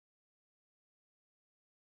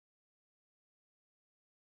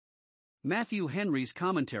Matthew Henry's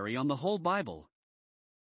Commentary on the Whole Bible.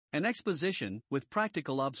 An exposition, with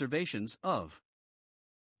practical observations, of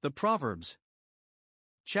the Proverbs.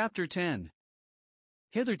 Chapter 10.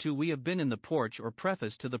 Hitherto we have been in the porch or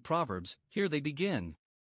preface to the Proverbs. Here they begin.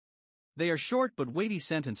 They are short but weighty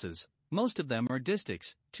sentences. Most of them are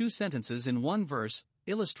distichs, two sentences in one verse,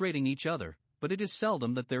 illustrating each other, but it is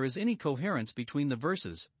seldom that there is any coherence between the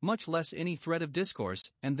verses, much less any thread of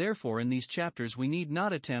discourse, and therefore in these chapters we need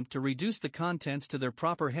not attempt to reduce the contents to their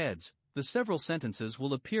proper heads. The several sentences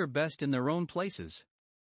will appear best in their own places.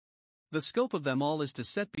 The scope of them all is to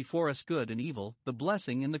set before us good and evil, the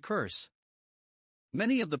blessing and the curse.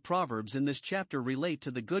 Many of the proverbs in this chapter relate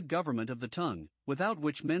to the good government of the tongue, without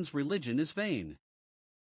which men's religion is vain.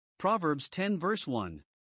 Proverbs 10 verse 1.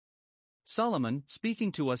 Solomon,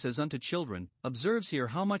 speaking to us as unto children, observes here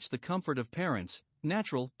how much the comfort of parents,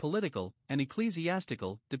 natural, political, and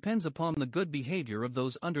ecclesiastical, depends upon the good behavior of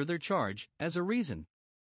those under their charge, as a reason.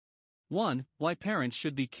 1. Why parents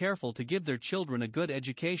should be careful to give their children a good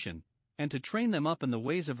education, and to train them up in the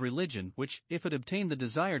ways of religion, which, if it obtain the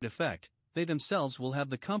desired effect, they themselves will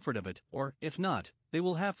have the comfort of it, or, if not, they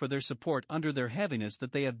will have for their support under their heaviness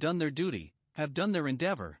that they have done their duty, have done their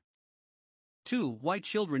endeavor. 2. Why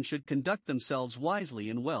children should conduct themselves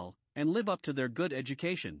wisely and well, and live up to their good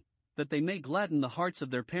education, that they may gladden the hearts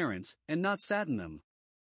of their parents, and not sadden them.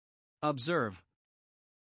 Observe.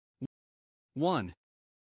 1.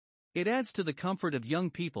 It adds to the comfort of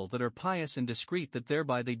young people that are pious and discreet that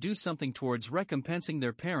thereby they do something towards recompensing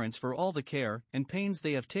their parents for all the care and pains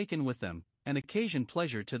they have taken with them, and occasion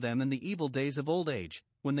pleasure to them in the evil days of old age,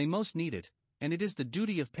 when they most need it. And it is the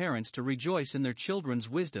duty of parents to rejoice in their children's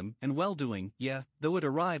wisdom and well-doing, yea, though it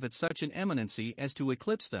arrive at such an eminency as to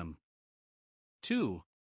eclipse them. 2.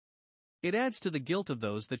 It adds to the guilt of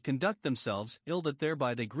those that conduct themselves ill that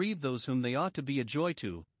thereby they grieve those whom they ought to be a joy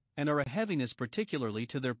to, and are a heaviness particularly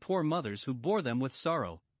to their poor mothers who bore them with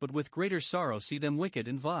sorrow, but with greater sorrow see them wicked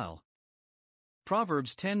and vile.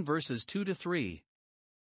 Proverbs 10 verses 2-3.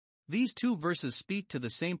 These two verses speak to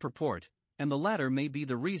the same purport, and the latter may be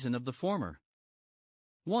the reason of the former.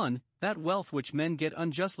 1. That wealth which men get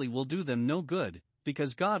unjustly will do them no good,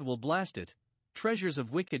 because God will blast it. Treasures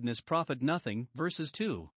of wickedness profit nothing. Verses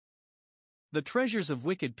 2. The treasures of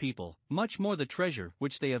wicked people, much more the treasure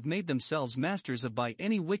which they have made themselves masters of by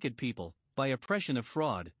any wicked people, by oppression of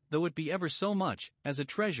fraud, though it be ever so much, as a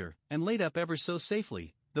treasure, and laid up ever so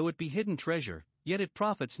safely, though it be hidden treasure, yet it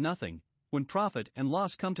profits nothing. When profit and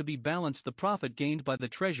loss come to be balanced, the profit gained by the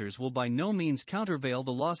treasures will by no means countervail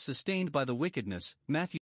the loss sustained by the wickedness.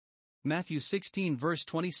 Matthew 16 verse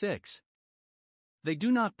 26. They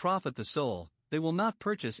do not profit the soul, they will not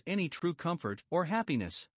purchase any true comfort or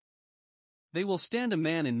happiness. They will stand a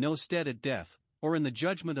man in no stead at death, or in the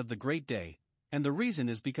judgment of the great day, and the reason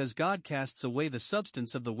is because God casts away the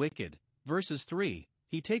substance of the wicked. Verses 3.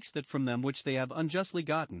 He takes that from them which they have unjustly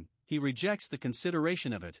gotten, he rejects the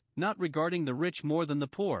consideration of it, not regarding the rich more than the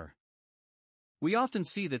poor. We often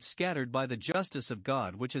see that scattered by the justice of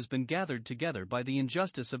God which has been gathered together by the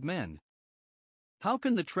injustice of men. How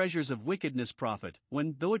can the treasures of wickedness profit,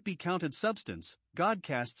 when, though it be counted substance, God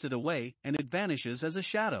casts it away, and it vanishes as a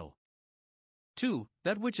shadow? 2.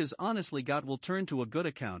 That which is honestly got will turn to a good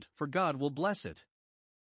account, for God will bless it.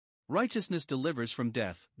 Righteousness delivers from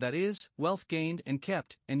death, that is, wealth gained and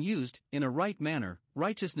kept, and used, in a right manner.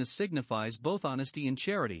 Righteousness signifies both honesty and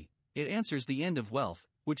charity. It answers the end of wealth,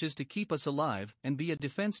 which is to keep us alive, and be a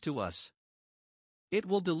defense to us. It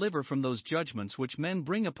will deliver from those judgments which men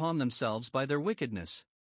bring upon themselves by their wickedness.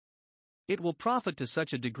 It will profit to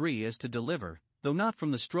such a degree as to deliver, though not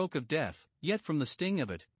from the stroke of death, yet from the sting of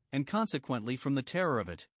it, and consequently from the terror of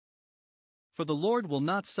it. For the Lord will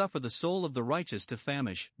not suffer the soul of the righteous to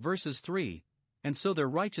famish. Verses 3. And so their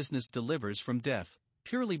righteousness delivers from death,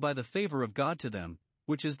 purely by the favor of God to them,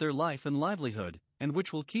 which is their life and livelihood, and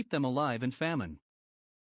which will keep them alive in famine.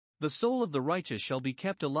 The soul of the righteous shall be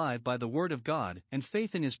kept alive by the word of God and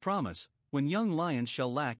faith in his promise, when young lions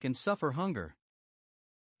shall lack and suffer hunger.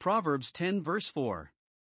 Proverbs 10 verse 4.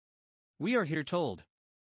 We are here told.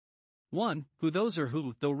 1. Who those are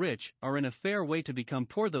who, though rich, are in a fair way to become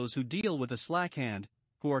poor, those who deal with a slack hand,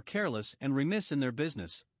 who are careless and remiss in their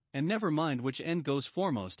business, and never mind which end goes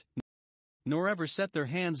foremost, nor ever set their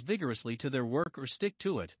hands vigorously to their work or stick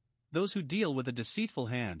to it, those who deal with a deceitful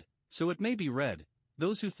hand, so it may be read,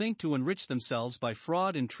 those who think to enrich themselves by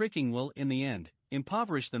fraud and tricking will, in the end,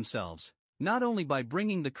 impoverish themselves, not only by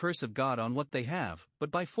bringing the curse of God on what they have,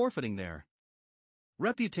 but by forfeiting their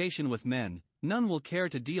reputation with men. None will care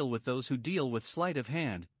to deal with those who deal with sleight of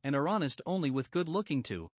hand, and are honest only with good looking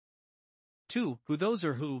to. 2. Who those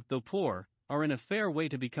are who, though poor, are in a fair way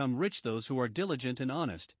to become rich those who are diligent and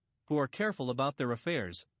honest, who are careful about their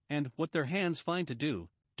affairs, and, what their hands find to do,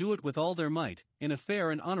 do it with all their might, in a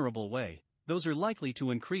fair and honorable way. Those are likely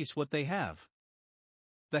to increase what they have.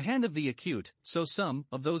 The hand of the acute, so some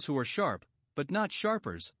of those who are sharp, but not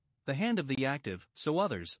sharpers, the hand of the active, so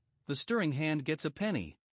others, the stirring hand gets a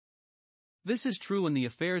penny. This is true in the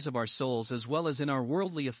affairs of our souls as well as in our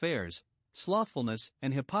worldly affairs. Slothfulness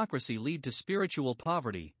and hypocrisy lead to spiritual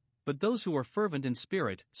poverty, but those who are fervent in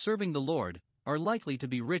spirit, serving the Lord, are likely to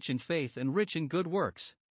be rich in faith and rich in good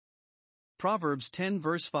works. Proverbs 10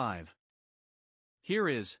 verse 5. Here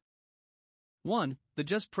is 1. The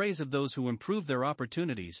just praise of those who improve their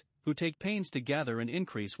opportunities, who take pains to gather and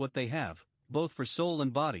increase what they have, both for soul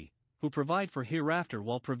and body, who provide for hereafter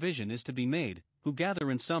while provision is to be made, who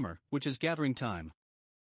gather in summer, which is gathering time.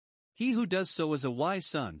 He who does so is a wise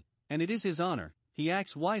son, and it is his honor. He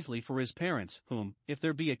acts wisely for his parents, whom, if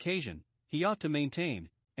there be occasion, he ought to maintain,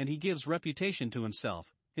 and he gives reputation to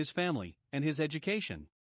himself, his family, and his education.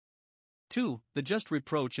 2. The just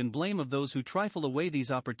reproach and blame of those who trifle away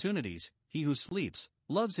these opportunities. He who sleeps,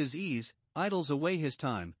 loves his ease, idles away his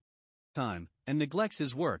time, and neglects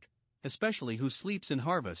his work, especially who sleeps in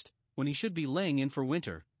harvest, when he should be laying in for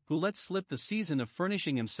winter, who lets slip the season of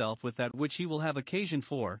furnishing himself with that which he will have occasion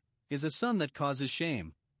for, is a son that causes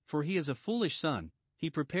shame, for he is a foolish son. He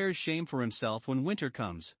prepares shame for himself when winter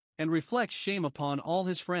comes, and reflects shame upon all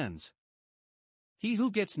his friends. He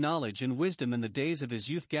who gets knowledge and wisdom in the days of his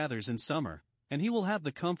youth gathers in summer, and he will have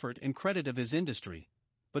the comfort and credit of his industry.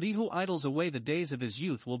 But he who idles away the days of his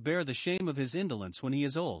youth will bear the shame of his indolence when he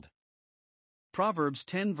is old. Proverbs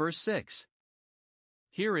 10 verse 6.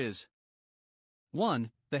 Here is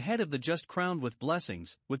 1. The head of the just crowned with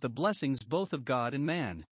the blessings both of God and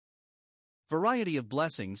man. Variety of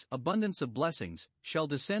blessings, abundance of blessings, shall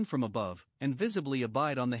descend from above, and visibly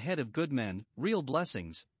abide on the head of good men, real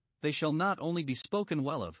blessings. They shall not only be spoken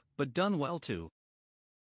well of, but done well too.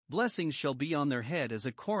 Blessings shall be on their head as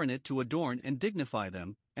a coronet to adorn and dignify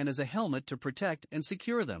them, and as a helmet to protect and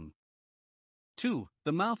secure them. 2.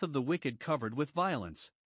 The mouth of the wicked covered with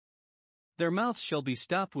violence. Their mouths shall be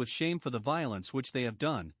stopped with shame for the violence which they have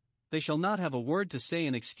done. They shall not have a word to say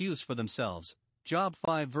in excuse for themselves. Job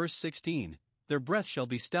 5 verse 16. Their breath shall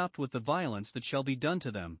be stopped with the violence that shall be done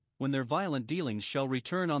to them, when their violent dealings shall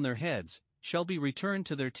return on their heads, shall be returned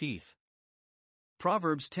to their teeth.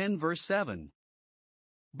 Proverbs 10 verse 7.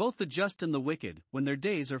 Both the just and the wicked, when their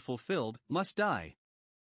days are fulfilled, must die.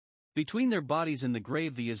 Between their bodies in the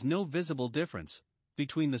grave there is no visible difference.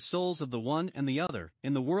 Between the souls of the one and the other,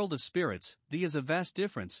 in the world of spirits, there is a vast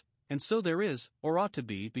difference, and so there is, or ought to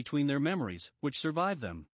be, between their memories, which survive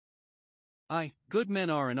them. Good men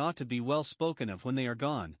are and ought to be well spoken of when they are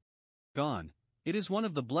gone. It is one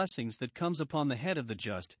of the blessings that comes upon the head of the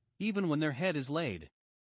just, even when their head is laid.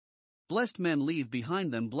 Blessed men leave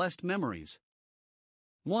behind them blessed memories.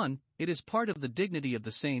 1. It is part of the dignity of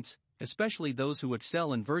the saints, especially those who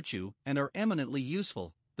excel in virtue and are eminently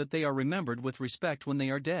useful, that they are remembered with respect when they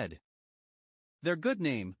are dead. Their good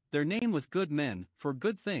name, their name with good men, for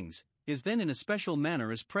good things, is then in a special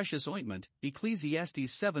manner as precious ointment.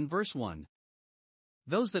 Ecclesiastes 7 verse 1.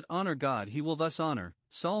 Those that honor God he will thus honor.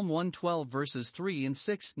 Psalm 112 verses 3 and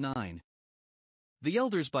 6, 9. The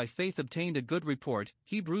elders by faith obtained a good report.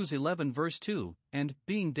 Hebrews 11 verse 2, and,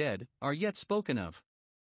 being dead, are yet spoken of.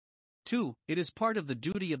 2. It is part of the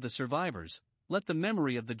duty of the survivors. Let the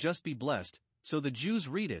memory of the just be blessed. So the Jews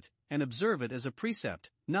read it, and observe it as a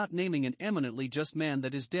precept, not naming an eminently just man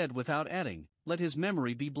that is dead without adding, let his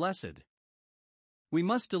memory be blessed. We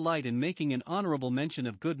must delight in making an honorable mention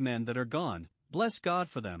of good men that are gone, bless God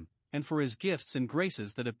for them, and for his gifts and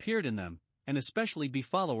graces that appeared in them, and especially be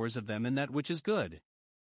followers of them in that which is good.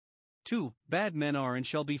 2. Bad men are and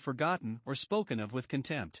shall be forgotten or spoken of with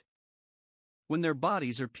contempt. When their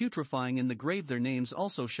bodies are putrefying in the grave their names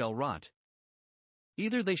also shall rot.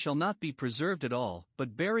 Either they shall not be preserved at all,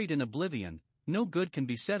 but buried in oblivion, no good can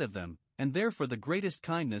be said of them, and therefore the greatest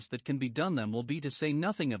kindness that can be done them will be to say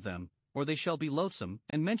nothing of them, or they shall be loathsome,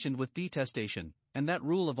 and mentioned with detestation, and that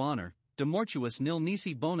rule of honor, de mortuis nil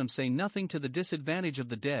nisi bonum, say nothing to the disadvantage of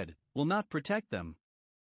the dead, will not protect them.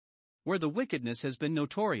 Where the wickedness has been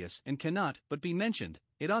notorious and cannot but be mentioned,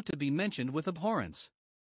 it ought to be mentioned with abhorrence.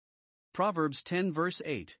 Proverbs 10 verse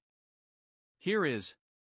 8. Here is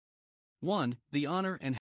 1. The honor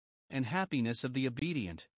and happiness of the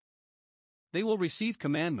obedient. They will receive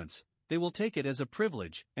commandments, they will take it as a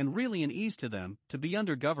privilege, and really an ease to them, to be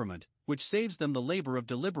under government, which saves them the labor of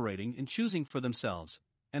deliberating and choosing for themselves,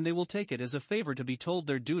 and they will take it as a favor to be told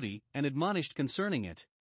their duty and admonished concerning it.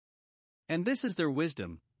 And this is their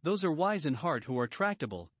wisdom. Those are wise in heart who are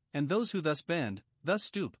tractable, and those who thus bend, thus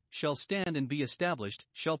stoop, shall stand and be established,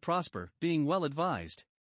 shall prosper, being well advised.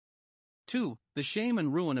 2. The shame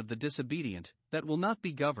and ruin of the disobedient, that will not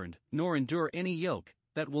be governed, nor endure any yoke,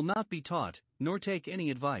 that will not be taught, nor take any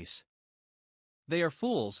advice. They are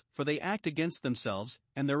fools, for they act against themselves,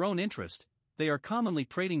 and their own interest. They are commonly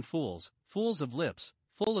prating fools, fools of lips,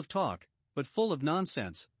 full of talk, but full of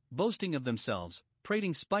nonsense, boasting of themselves,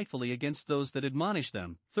 prating spitefully against those that admonish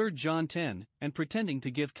them, 3 John 10, and pretending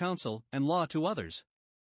to give counsel and law to others.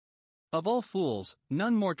 Of all fools,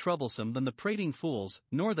 none more troublesome than the prating fools,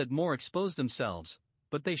 nor that more expose themselves,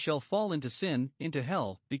 but they shall fall into sin, into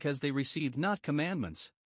hell, because they received not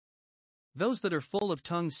commandments. Those that are full of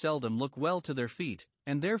tongues seldom look well to their feet,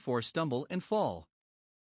 and therefore stumble and fall.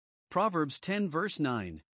 Proverbs 10 verse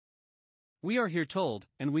 9. We are here told,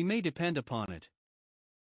 and we may depend upon it.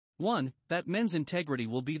 1. That men's integrity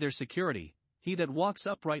will be their security. He that walks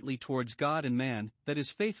uprightly towards God and man, that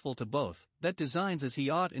is faithful to both, that designs as he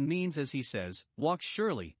ought and means as he says, walks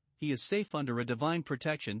surely, he is safe under a divine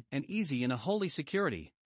protection and easy in a holy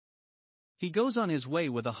security. He goes on his way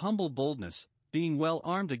with a humble boldness, being well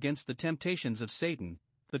armed against the temptations of Satan,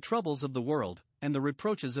 the troubles of the world, and the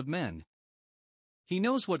reproaches of men. He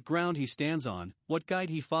knows what ground he stands on, what guide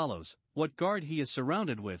he follows, what guard he is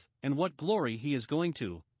surrounded with, and what glory he is going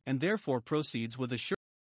to, and therefore proceeds with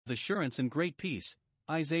assurance and great peace.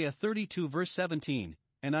 Isaiah 32 verse 17,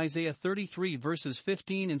 and Isaiah 33 verses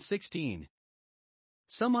 15 and 16.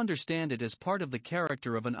 Some understand it as part of the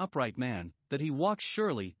character of an upright man, that he walks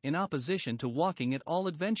surely, in opposition to walking at all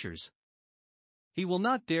adventures. He will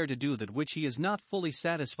not dare to do that which he is not fully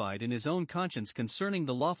satisfied in his own conscience concerning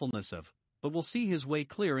the lawfulness of, but will see his way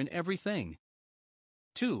clear in everything.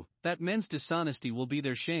 2. That men's dishonesty will be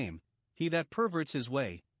their shame. He that perverts his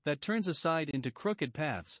way, that turns aside into crooked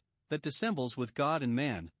paths, that dissembles with God and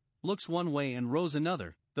man, looks one way and rows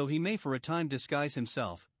another, though he may for a time disguise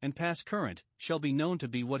himself, and pass current, shall be known to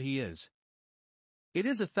be what he is. It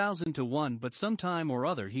is 1,000 to 1, but some time or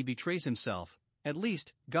other he betrays himself, at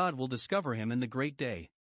least, God will discover him in the great day.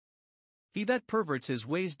 He that perverts his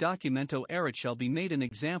ways documento erit shall be made an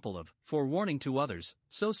example of, forewarning to others,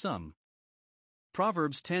 so some.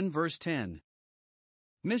 Proverbs 10 verse 10.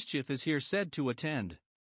 Mischief is here said to attend.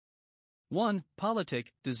 1.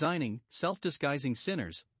 Politic, designing, self-disguising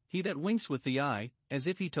sinners, he that winks with the eye, as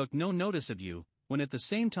if he took no notice of you, when at the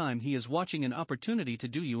same time he is watching an opportunity to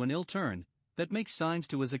do you an ill turn, that makes signs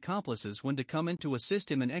to his accomplices when to come in to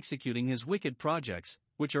assist him in executing his wicked projects,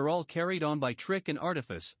 which are all carried on by trick and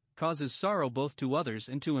artifice, causes sorrow both to others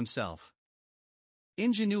and to himself.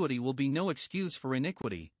 Ingenuity will be no excuse for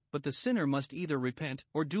iniquity, but the sinner must either repent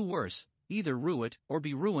or do worse, either rue it or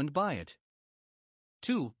be ruined by it.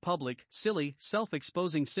 2. Public, silly,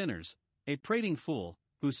 self-exposing sinners, a prating fool,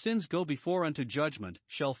 whose sins go before unto judgment,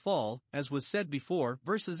 shall fall, as was said before,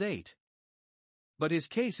 verses 8. But his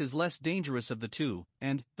case is less dangerous of the two,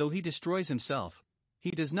 and, though he destroys himself,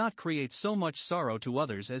 he does not create so much sorrow to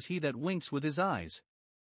others as he that winks with his eyes.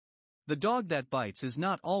 The dog that bites is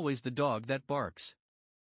not always the dog that barks.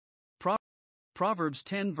 Proverbs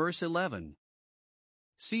 10 verse 11.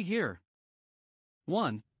 See here.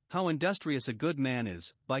 1. How industrious a good man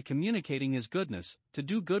is, by communicating his goodness, to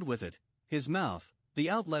do good with it. His mouth, the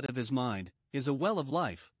outlet of his mind, is a well of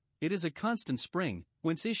life. It is a constant spring,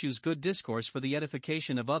 whence issues good discourse for the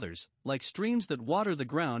edification of others, like streams that water the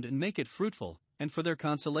ground and make it fruitful, and for their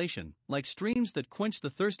consolation, like streams that quench the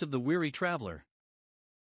thirst of the weary traveler.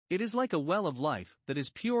 It is like a well of life, that is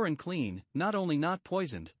pure and clean, not only not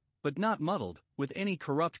poisoned, but not muddled with any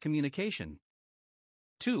corrupt communication.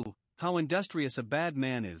 2. How industrious a bad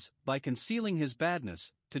man is, by concealing his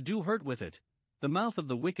badness, to do hurt with it. The mouth of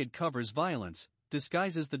the wicked covers violence,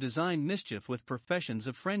 disguises the designed mischief with professions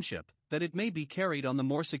of friendship, that it may be carried on the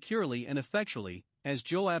more securely and effectually, as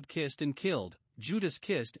Joab kissed and killed, Judas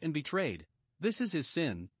kissed and betrayed. This is his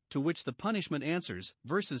sin, to which the punishment answers.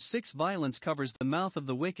 Verses 6. Violence covers the mouth of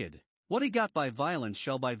the wicked. What he got by violence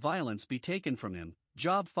shall by violence be taken from him.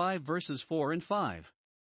 Job 5 verses 4 and 5.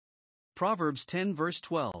 Proverbs 10 verse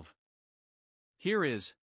 12. Here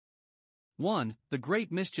is 1. The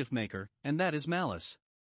great mischief maker, and that is malice.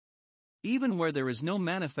 Even where there is no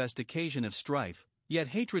manifest occasion of strife, yet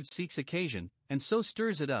hatred seeks occasion, and so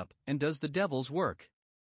stirs it up, and does the devil's work.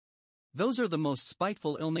 Those are the most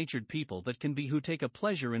spiteful ill-natured people that can be, who take a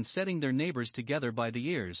pleasure in setting their neighbors together by the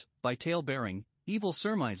ears, by tale-bearing, evil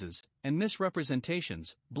surmises, and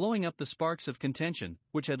misrepresentations, blowing up the sparks of contention,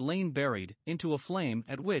 which had lain buried, into a flame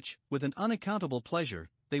at which, with an unaccountable pleasure,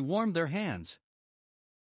 they warmed their hands.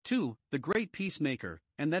 2. The great peacemaker,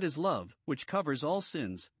 and that is love, which covers all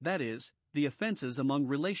sins, that is, the offenses among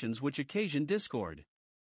relations which occasion discord.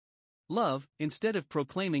 Love, instead of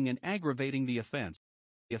proclaiming and aggravating the offense,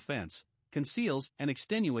 conceals and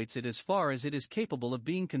extenuates it as far as it is capable of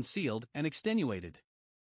being concealed and extenuated.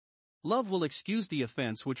 Love will excuse the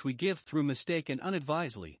offense which we give through mistake and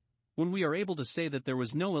unadvisedly, when we are able to say that there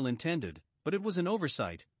was no ill intended, but it was an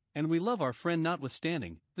oversight, and we love our friend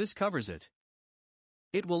notwithstanding. This covers it.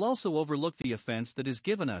 It will also overlook the offense that is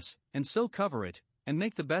given us, and so cover it, and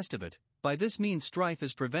make the best of it. By this means strife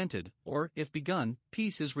is prevented, or, if begun,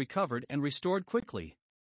 peace is recovered and restored quickly.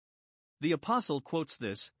 The Apostle quotes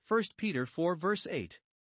this, 1 Peter 4 verse 8.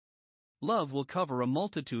 Love will cover a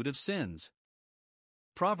multitude of sins.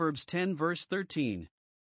 Proverbs 10 verse 13.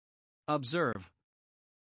 Observe.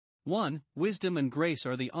 1. Wisdom and grace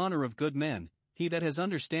are the honor of good men. He that has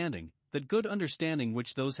understanding, that good understanding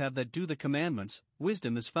which those have that do the commandments,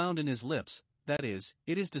 wisdom is found in his lips, that is,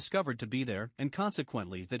 it is discovered to be there, and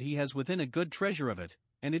consequently that he has within a good treasure of it,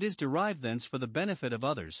 and it is derived thence for the benefit of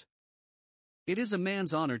others. It is a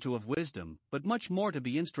man's honor to have wisdom, but much more to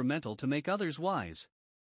be instrumental to make others wise.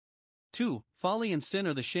 2. Folly and sin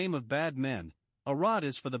are the shame of bad men. A rod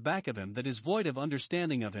is for the back of him that is void of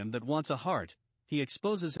understanding, of him that wants a heart. He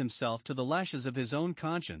exposes himself to the lashes of his own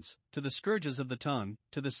conscience, to the scourges of the tongue,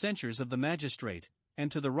 to the censures of the magistrate,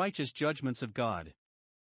 and to the righteous judgments of God.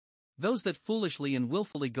 Those that foolishly and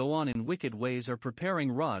wilfully go on in wicked ways are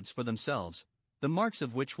preparing rods for themselves, the marks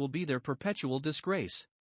of which will be their perpetual disgrace.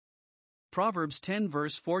 Proverbs 10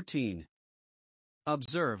 verse 14.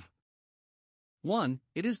 Observe. 1.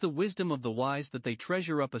 It is the wisdom of the wise that they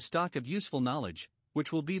treasure up a stock of useful knowledge,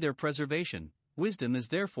 which will be their preservation. Wisdom is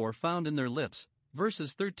therefore found in their lips.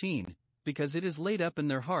 Verses 13, because it is laid up in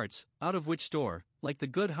their hearts, out of which store, like the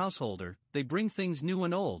good householder, they bring things new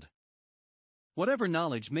and old. Whatever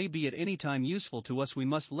knowledge may be at any time useful to us, we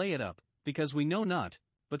must lay it up, because we know not,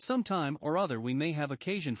 but some time or other we may have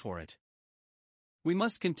occasion for it. We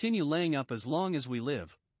must continue laying up as long as we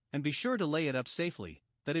live, and be sure to lay it up safely,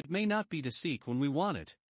 that it may not be to seek when we want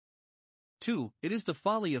it. 2. It is the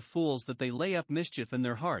folly of fools that they lay up mischief in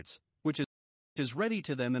their hearts, which is ready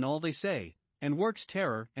to them in all they say, and works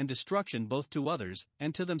terror and destruction both to others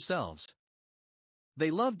and to themselves.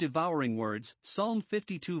 They love devouring words, Psalm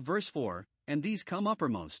 52 verse 4, and these come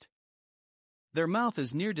uppermost. Their mouth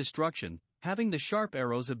is near destruction, having the sharp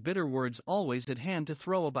arrows of bitter words always at hand to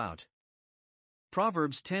throw about.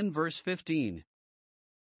 Proverbs 10 verse 15.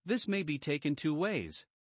 This may be taken two ways.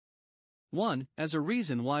 1. As a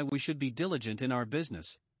reason why we should be diligent in our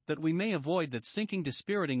business, that we may avoid that sinking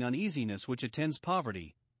dispiriting uneasiness which attends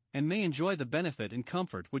poverty, and may enjoy the benefit and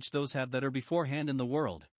comfort which those have that are beforehand in the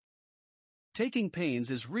world. Taking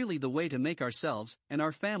pains is really the way to make ourselves and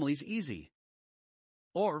our families easy.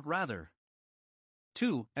 Or rather,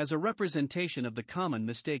 2. As a representation of the common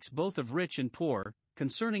mistakes both of rich and poor,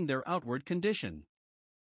 concerning their outward condition.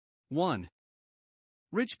 1.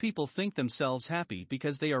 Rich people think themselves happy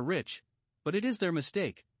because they are rich, but it is their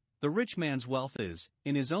mistake. The rich man's wealth is,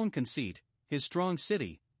 in his own conceit, his strong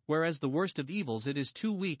city, whereas the worst of evils it is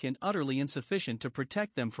too weak and utterly insufficient to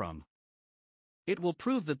protect them from. It will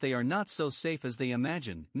prove that they are not so safe as they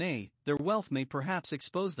imagine, nay, their wealth may perhaps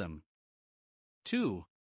expose them. 2.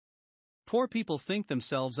 Poor people think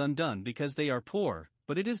themselves undone because they are poor,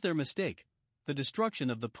 but it is their mistake. The destruction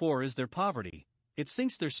of the poor is their poverty. It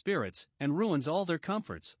sinks their spirits and ruins all their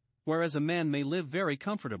comforts, whereas a man may live very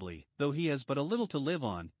comfortably, though he has but a little to live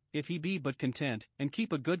on, if he be but content, and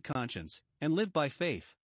keep a good conscience, and live by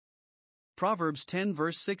faith. Proverbs 10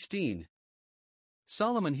 verse 16.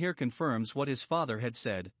 Solomon here confirms what his father had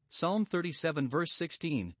said, Psalm 37 verse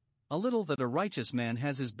 16, a little that a righteous man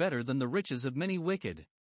has is better than the riches of many wicked.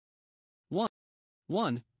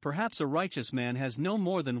 1. Perhaps a righteous man has no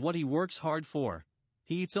more than what he works hard for.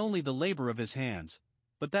 He eats only the labor of his hands,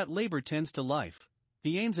 but that labor tends to life.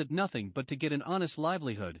 He aims at nothing but to get an honest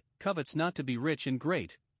livelihood, covets not to be rich and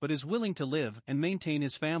great, but is willing to live and maintain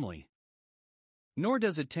his family. Nor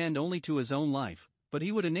does it tend only to his own life, but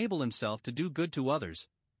he would enable himself to do good to others.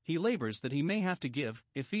 He labors that he may have to give,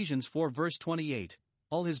 Ephesians 4 verse 28,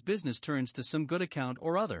 all his business turns to some good account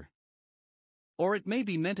or other. Or it may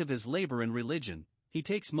be meant of his labor in religion, he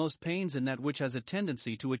takes most pains in that which has a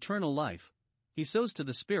tendency to eternal life. He sows to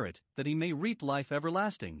the Spirit, that he may reap life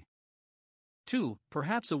everlasting. 2.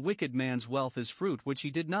 Perhaps a wicked man's wealth is fruit which he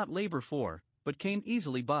did not labor for, but came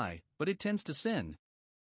easily by, but it tends to sin.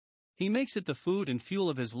 He makes it the food and fuel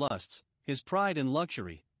of his lusts, his pride and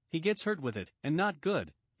luxury. He gets hurt with it, and not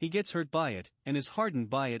good. He gets hurt by it, and is hardened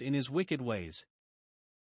by it in his wicked ways.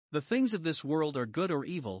 The things of this world are good or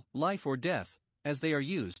evil, life or death, as they are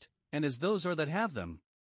used, and as those are that have them.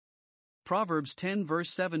 Proverbs 10 verse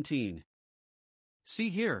 17. See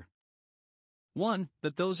here. 1.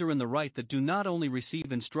 That those are in the right that do not only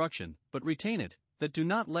receive instruction, but retain it, that do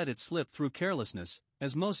not let it slip through carelessness,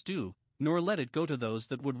 as most do, nor let it go to those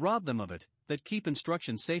that would rob them of it, that keep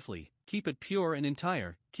instruction safely, keep it pure and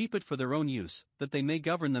entire, keep it for their own use, that they may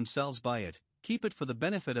govern themselves by it, keep it for the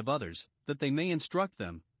benefit of others, that they may instruct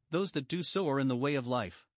them. Those that do so are in the way of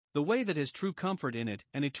life, the way that has true comfort in it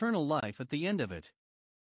and eternal life at the end of it.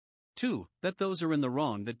 2. That those are in the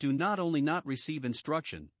wrong that do not only not receive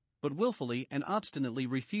instruction, but willfully and obstinately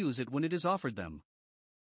refuse it when it is offered them.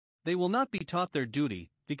 They will not be taught their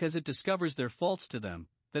duty, because it discovers their faults to them,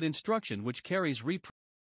 that instruction which carries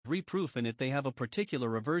reproof in it they have a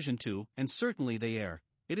particular aversion to, and certainly they err.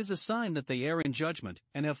 It is a sign that they err in judgment,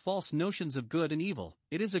 and have false notions of good and evil.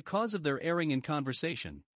 It is a cause of their erring in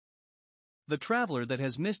conversation. The traveler that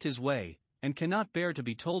has missed his way, and cannot bear to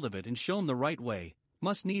be told of it and shown the right way,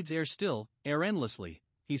 must needs err still, err endlessly.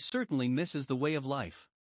 He certainly misses the way of life.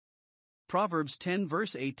 Proverbs 10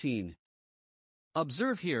 verse 18.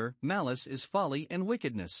 Observe here, malice is folly and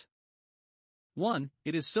wickedness. 1.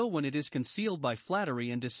 It is so when it is concealed by flattery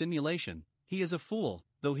and dissimulation. He is a fool,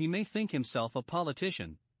 though he may think himself a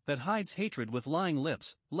politician, that hides hatred with lying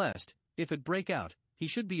lips, lest, if it break out, he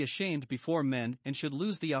should be ashamed before men and should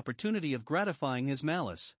lose the opportunity of gratifying his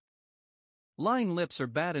malice. Lying lips are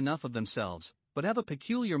bad enough of themselves, but have a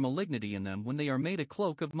peculiar malignity in them when they are made a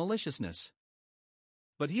cloak of maliciousness.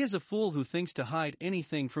 But he is a fool who thinks to hide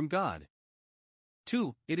anything from God.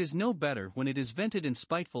 2. It is no better when it is vented in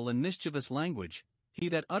spiteful and mischievous language. He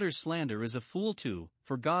that utters slander is a fool too,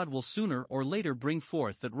 for God will sooner or later bring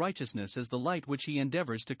forth that righteousness as the light which he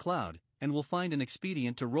endeavors to cloud, and will find an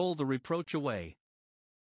expedient to roll the reproach away.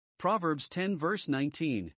 Proverbs 10 verse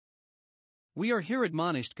 19. We are here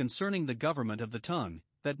admonished concerning the government of the tongue,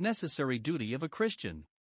 that necessary duty of a Christian.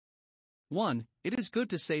 1. It is good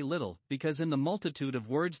to say little, because in the multitude of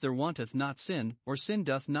words there wanteth not sin, or sin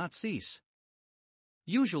doth not cease.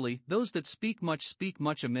 Usually, those that speak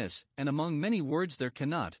much amiss, and among many words there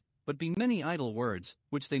cannot but be many idle words,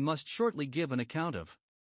 which they must shortly give an account of.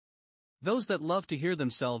 Those that love to hear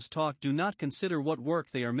themselves talk do not consider what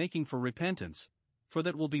work they are making for repentance, for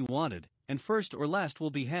that will be wanted, and first or last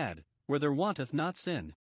will be had, where there wanteth not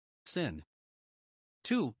sin.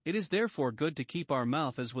 2. It is therefore good to keep our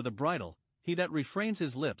mouth as with a bridle. He that refrains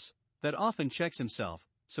his lips, that often checks himself,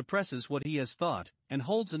 suppresses what he has thought, and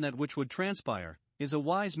holds in that which would transpire, is a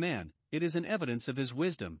wise man. It is an evidence of his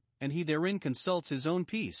wisdom, and he therein consults his own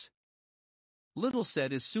peace. Little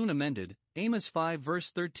said is soon amended. Amos 5 verse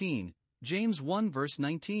 13, James 1 verse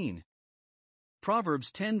 19.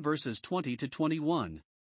 Proverbs 10 verses 20 to 21.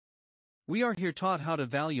 We are here taught how to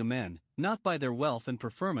value men, not by their wealth and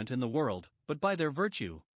preferment in the world, but by their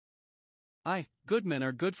virtue. Good men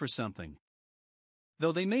are good for something.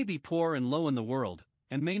 Though they may be poor and low in the world,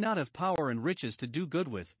 and may not have power and riches to do good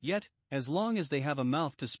with, yet, as long as they have a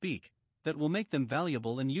mouth to speak, that will make them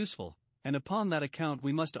valuable and useful, and upon that account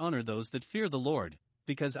we must honor those that fear the Lord,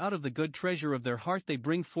 because out of the good treasure of their heart they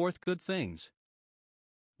bring forth good things.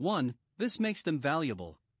 1. This makes them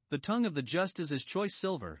valuable. The tongue of the just is as choice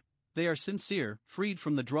silver. They are sincere, freed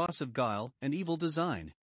from the dross of guile and evil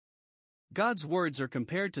design. God's words are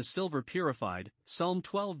compared to silver purified, Psalm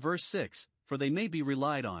 12 verse 6, for they may be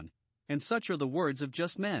relied on, and such are the words of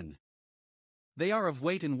just men. They are of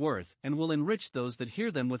weight and worth, and will enrich those that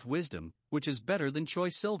hear them with wisdom, which is better than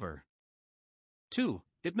choice silver. 2.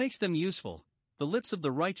 It makes them useful. The lips of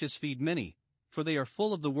the righteous feed many, for they are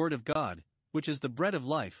full of the word of God, which is the bread of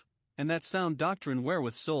life, and that sound doctrine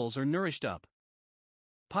wherewith souls are nourished up.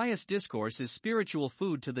 Pious discourse is spiritual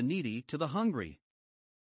food to the needy, to the hungry.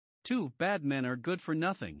 2. Bad men are good for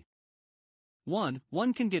nothing. 1.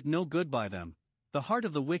 One can get no good by them. The heart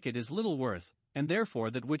of the wicked is little worth, and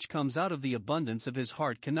therefore that which comes out of the abundance of his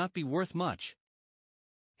heart cannot be worth much.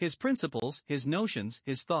 His principles, his notions,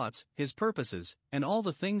 his thoughts, his purposes, and all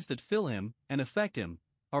the things that fill him and affect him,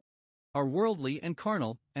 are worldly and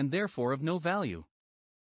carnal, and therefore of no value.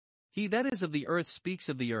 He that is of the earth speaks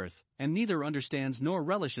of the earth, and neither understands nor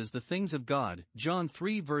relishes the things of God. John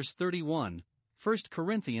 3 verse 31, 1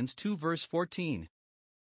 Corinthians 2 verse 14.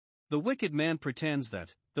 The wicked man pretends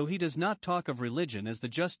that, though he does not talk of religion as the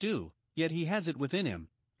just do, yet he has it within him,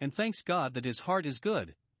 and thanks God that his heart is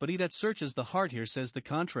good, but he that searches the heart here says the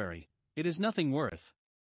contrary, it is nothing worth.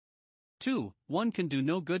 2. One can do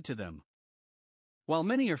no good to them. While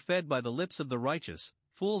many are fed by the lips of the righteous,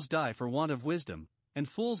 fools die for want of wisdom, and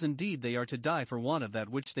fools indeed they are to die for want of that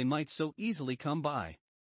which they might so easily come by.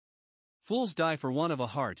 Fools die for want of a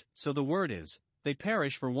heart, so the word is, they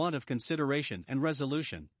perish for want of consideration and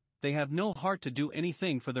resolution, they have no heart to do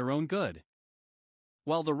anything for their own good.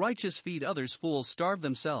 While the righteous feed others, fools starve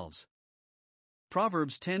themselves.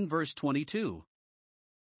 Proverbs 10 verse 22.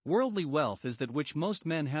 Worldly wealth is that which most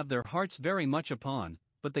men have their hearts very much upon,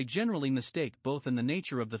 but they generally mistake both in the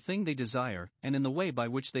nature of the thing they desire and in the way by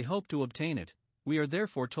which they hope to obtain it. We are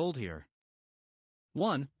therefore told here.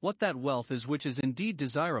 1. What that wealth is which is indeed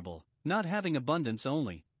desirable, not having abundance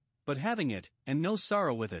only, but having it, and no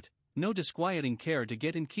sorrow with it, no disquieting care to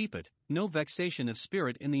get and keep it, no vexation of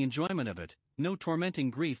spirit in the enjoyment of it, no tormenting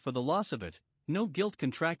grief for the loss of it, no guilt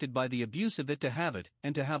contracted by the abuse of it to have it,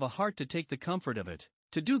 and to have a heart to take the comfort of it,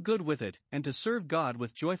 to do good with it, and to serve God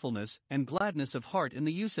with joyfulness and gladness of heart in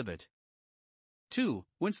the use of it. 2.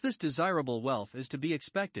 Whence this desirable wealth is to be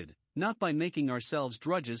expected, not by making ourselves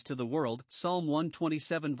drudges to the world, Psalm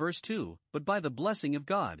 127 verse 2, but by the blessing of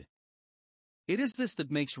God. It is this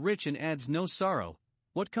that makes rich and adds no sorrow.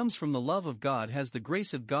 What comes from the love of God has the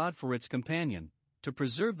grace of God for its companion, to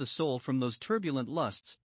preserve the soul from those turbulent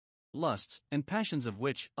lusts, and passions of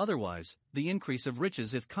which, otherwise, the increase of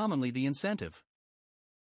riches is commonly the incentive.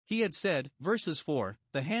 He had said, verses 4,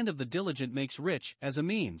 the hand of the diligent makes rich, as a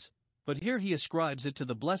means, but here he ascribes it to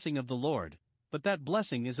the blessing of the Lord, but that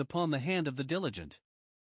blessing is upon the hand of the diligent.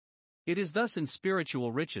 It is thus in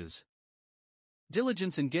spiritual riches.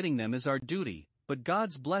 Diligence in getting them is our duty, but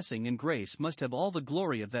God's blessing and grace must have all the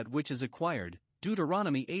glory of that which is acquired.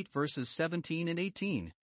 Deuteronomy 8 verses 17 and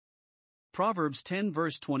 18. Proverbs 10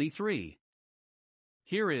 verse 23.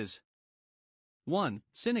 Here is 1.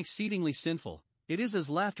 Sin exceedingly sinful. It is as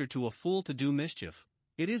laughter to a fool to do mischief.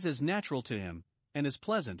 It is as natural to him, and as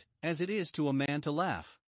pleasant, as it is to a man to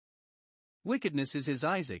laugh. Wickedness is his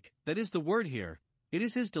Isaac, that is the word here, it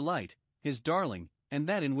is his delight, his darling, and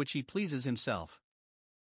that in which he pleases himself.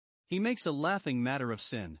 He makes a laughing matter of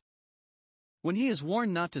sin. When he is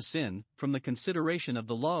warned not to sin, from the consideration of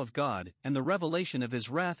the law of God and the revelation of his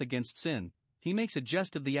wrath against sin, he makes a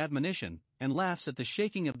jest of the admonition, and laughs at the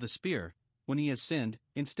shaking of the spear. When he has sinned,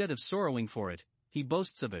 instead of sorrowing for it, he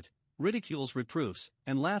boasts of it, ridicules reproofs,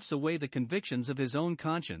 and laughs away the convictions of his own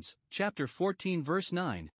conscience. Chapter 14 verse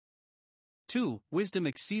 9. 2. Wisdom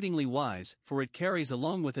exceedingly wise, for it carries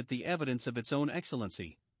along with it the evidence of its own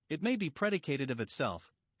excellency. It may be predicated of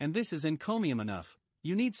itself, and this is encomium enough.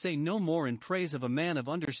 You need say no more in praise of a man of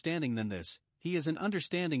understanding than this. He is an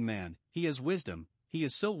understanding man, he has wisdom, he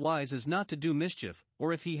is so wise as not to do mischief,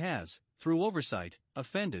 or if he has, through oversight,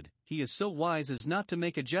 offended, he is so wise as not to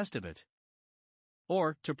make a jest of it.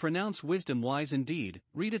 Or, to pronounce wisdom wise indeed,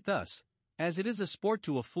 read it thus: as it is a sport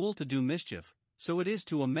to a fool to do mischief, so it is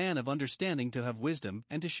to a man of understanding to have wisdom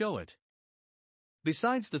and to show it.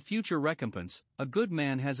 Besides the future recompense, a good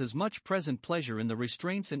man has as much present pleasure in the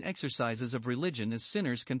restraints and exercises of religion as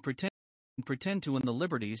sinners can pretend to in the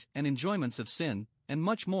liberties and enjoyments of sin, and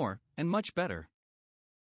much more, and much better.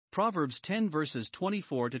 Proverbs 10 verses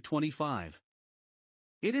 24 to 25.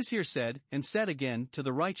 It is here said, and said again, to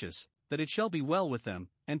the righteous, that it shall be well with them,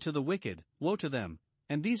 and to the wicked, woe to them,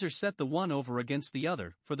 and these are set the one over against the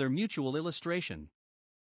other, for their mutual illustration.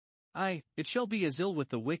 Aye, it shall be as ill with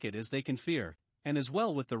the wicked as they can fear, and as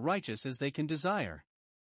well with the righteous as they can desire.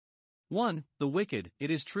 1. The wicked, it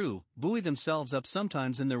is true, buoy themselves up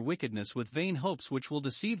sometimes in their wickedness with vain hopes which will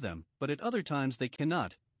deceive them, but at other times they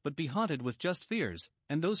cannot, but be haunted with just fears,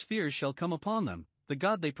 and those fears shall come upon them. The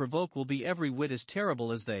God they provoke will be every whit as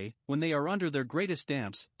terrible as they, when they are under their greatest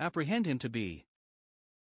damps, apprehend him to be.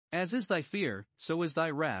 As is thy fear, so is thy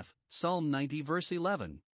wrath. Psalm 90 verse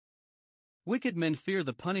 11. Wicked men fear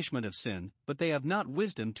the punishment of sin, but they have not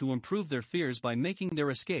wisdom to improve their fears by making their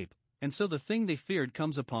escape, and so the thing they feared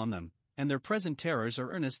comes upon them, and their present terrors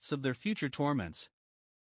are earnests of their future torments.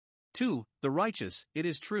 2. The righteous, it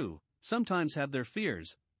is true, sometimes have their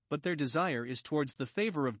fears, but their desire is towards the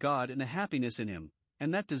favor of God and a happiness in him,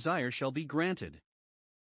 and that desire shall be granted.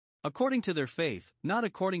 According to their faith, not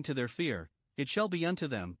according to their fear, it shall be unto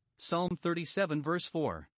them. Psalm 37 verse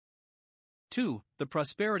 4. 2. The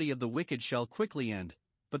prosperity of the wicked shall quickly end,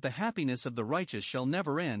 but the happiness of the righteous shall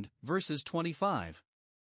never end. Verses 25.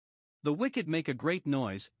 The wicked make a great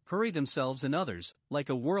noise, hurry themselves and others, like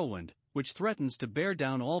a whirlwind, which threatens to bear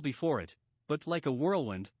down all before it, but like a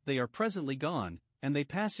whirlwind, they are presently gone, and they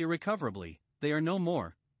pass irrecoverably, they are no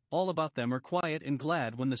more. All about them are quiet and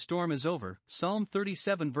glad when the storm is over. Psalm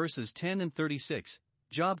 37 verses 10 and 36,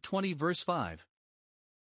 Job 20 verse 5.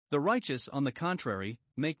 The righteous, on the contrary,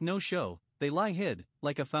 make no show, they lie hid,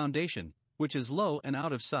 like a foundation, which is low and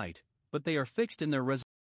out of sight, but they are fixed in their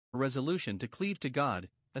resolution to cleave to God,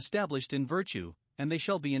 established in virtue, and they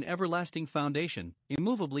shall be an everlasting foundation,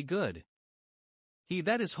 immovably good. He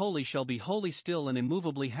that is holy shall be wholly still and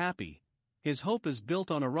immovably happy. His hope is built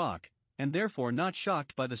on a rock, and therefore not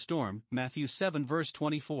shocked by the storm. Matthew 7 verse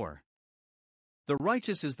 24. The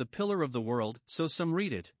righteous is the pillar of the world, so some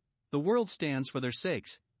read it. The world stands for their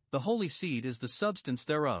sakes, the holy seed is the substance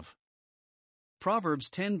thereof. Proverbs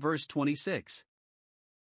 10 verse 26.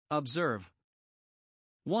 Observe.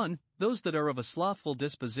 1. Those that are of a slothful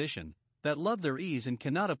disposition, that love their ease and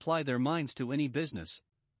cannot apply their minds to any business,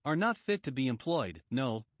 are not fit to be employed,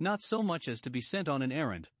 no, not so much as to be sent on an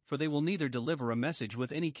errand, for they will neither deliver a message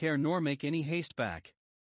with any care nor make any haste back.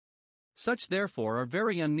 Such therefore are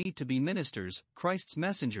very unmeet to be ministers, Christ's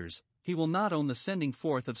messengers. He will not own the sending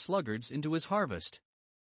forth of sluggards into his harvest.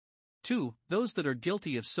 2. Those that are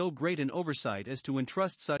guilty of so great an oversight as to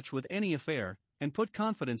entrust such with any affair, and put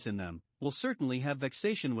confidence in them, will certainly have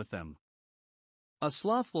vexation with them. A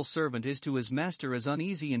slothful servant is to his master as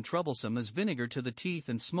uneasy and troublesome as vinegar to the teeth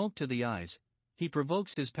and smoke to the eyes. He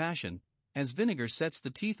provokes his passion, as vinegar sets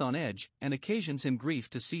the teeth on edge, and occasions him grief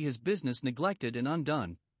to see his business neglected and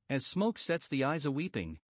undone, as smoke sets the eyes a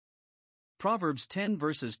weeping. Proverbs 10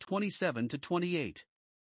 verses 27 to 28.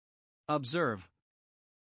 Observe.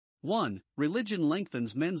 1. Religion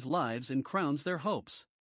lengthens men's lives and crowns their hopes.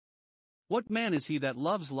 What man is he that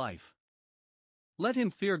loves life? Let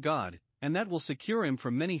him fear God, and that will secure him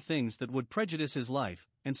from many things that would prejudice his life,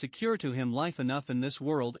 and secure to him life enough in this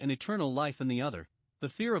world and eternal life in the other. The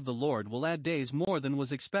fear of the Lord will add days more than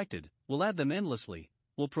was expected, will add them endlessly,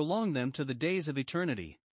 will prolong them to the days of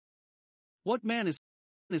eternity. What man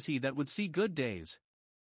is he that would see good days?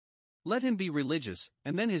 Let him be religious,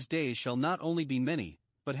 and then his days shall not only be many,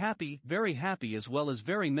 but happy, very happy as well as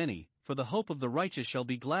very many, for the hope of the righteous shall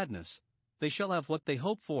be gladness. They shall have what they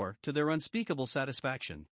hope for, to their unspeakable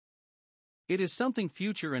satisfaction. It is something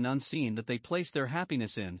future and unseen that they place their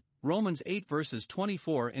happiness in, Romans 8 verses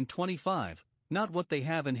 24 and 25, not what they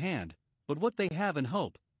have in hand, but what they have in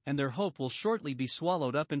hope, and their hope will shortly be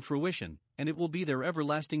swallowed up in fruition, and it will be their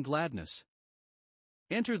everlasting gladness.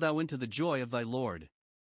 Enter thou into the joy of thy Lord.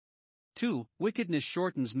 2. Wickedness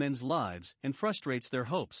shortens men's lives and frustrates their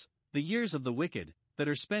hopes. The years of the wicked, that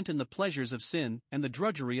are spent in the pleasures of sin and the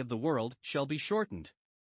drudgery of the world, shall be shortened.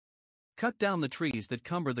 Cut down the trees that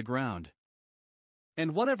cumber the ground.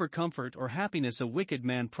 And whatever comfort or happiness a wicked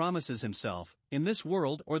man promises himself, in this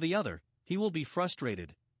world or the other, he will be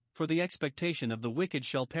frustrated, for the expectation of the wicked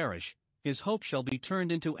shall perish, his hope shall be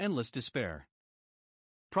turned into endless despair.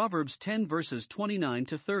 Proverbs 10 verses 29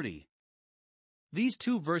 to 30. These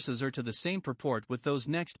two verses are to the same purport with those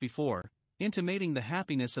next before, intimating the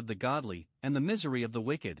happiness of the godly and the misery of the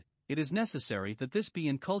wicked. It is necessary that this be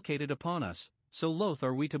inculcated upon us, so loath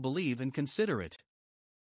are we to believe and consider it.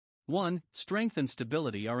 1. Strength and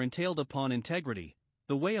stability are entailed upon integrity.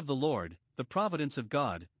 The way of the Lord, the providence of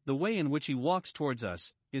God, the way in which he walks towards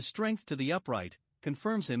us, is strength to the upright,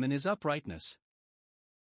 confirms him in his uprightness.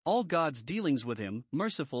 All God's dealings with him,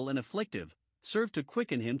 merciful and afflictive, serve to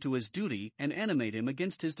quicken him to his duty and animate him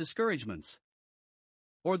against his discouragements.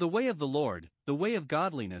 Or the way of the Lord, the way of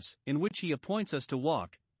godliness, in which he appoints us to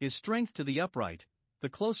walk, is strength to the upright. The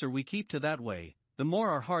closer we keep to that way, the more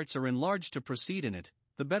our hearts are enlarged to proceed in it,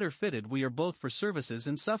 the better fitted we are both for services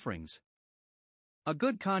and sufferings. A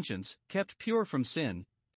good conscience, kept pure from sin,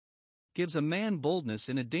 gives a man boldness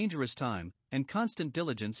in a dangerous time, and constant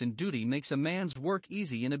diligence in duty makes a man's work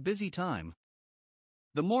easy in a busy time.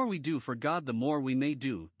 The more we do for God, the more we may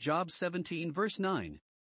do. Job 17 verse 9.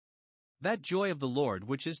 That joy of the Lord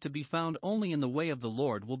which is to be found only in the way of the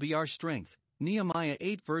Lord will be our strength. Nehemiah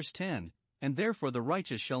 8 verse 10, and therefore the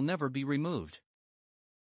righteous shall never be removed.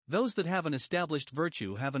 Those that have an established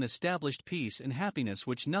virtue have an established peace and happiness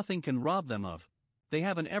which nothing can rob them of. They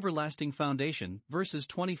have an everlasting foundation. Verses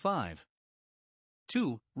 25.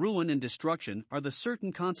 2. Ruin and destruction are the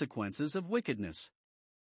certain consequences of wickedness.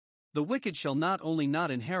 The wicked shall not only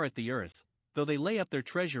not inherit the earth, though they lay up their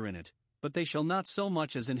treasure in it, but they shall not so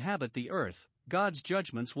much as inhabit the earth. God's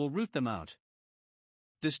judgments will root them out.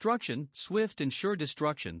 Destruction, swift and sure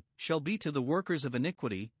destruction, shall be to the workers of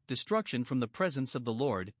iniquity, destruction from the presence of the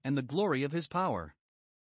Lord, and the glory of his power.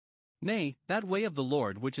 Nay, that way of the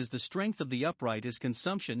Lord which is the strength of the upright is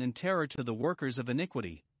consumption and terror to the workers of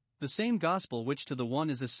iniquity. The same gospel which to the one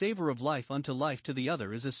is a savor of life unto life, to the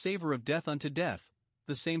other is a savor of death unto death.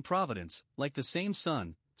 The same providence, like the same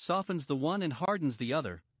sun, softens the one and hardens the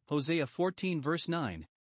other. Hosea 14 verse 9.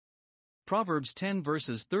 Proverbs 10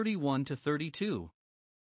 verses 31 to 32.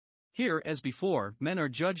 Here, as before, men are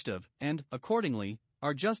judged of, and, accordingly,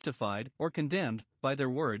 are justified or condemned by their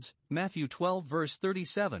words. Matthew 12 verse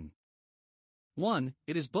 37. 1.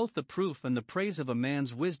 It is both the proof and the praise of a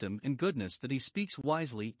man's wisdom and goodness that he speaks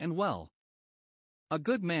wisely and well. A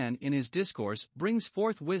good man in his discourse brings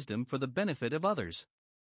forth wisdom for the benefit of others.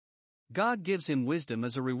 God gives him wisdom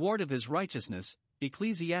as a reward of his righteousness.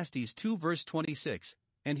 Ecclesiastes 2 verse 26,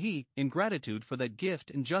 and he, in gratitude for that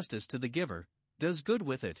gift and justice to the giver, does good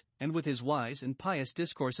with it, and with his wise and pious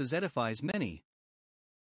discourses edifies many.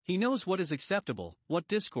 He knows what is acceptable, what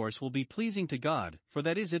discourse will be pleasing to God, for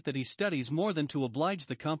that is it that he studies more than to oblige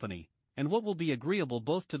the company, and what will be agreeable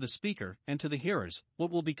both to the speaker and to the hearers,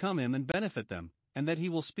 what will become him and benefit them, and that he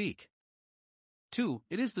will speak. 2.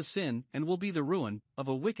 It is the sin, and will be the ruin, of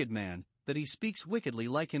a wicked man, that he speaks wickedly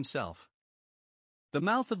like himself. The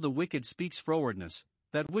mouth of the wicked speaks frowardness,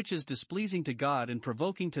 that which is displeasing to God and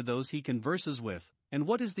provoking to those he converses with, and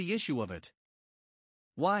what is the issue of it?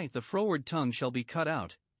 Why, the froward tongue shall be cut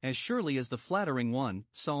out, as surely as the flattering one,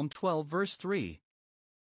 Psalm 12 verse 3.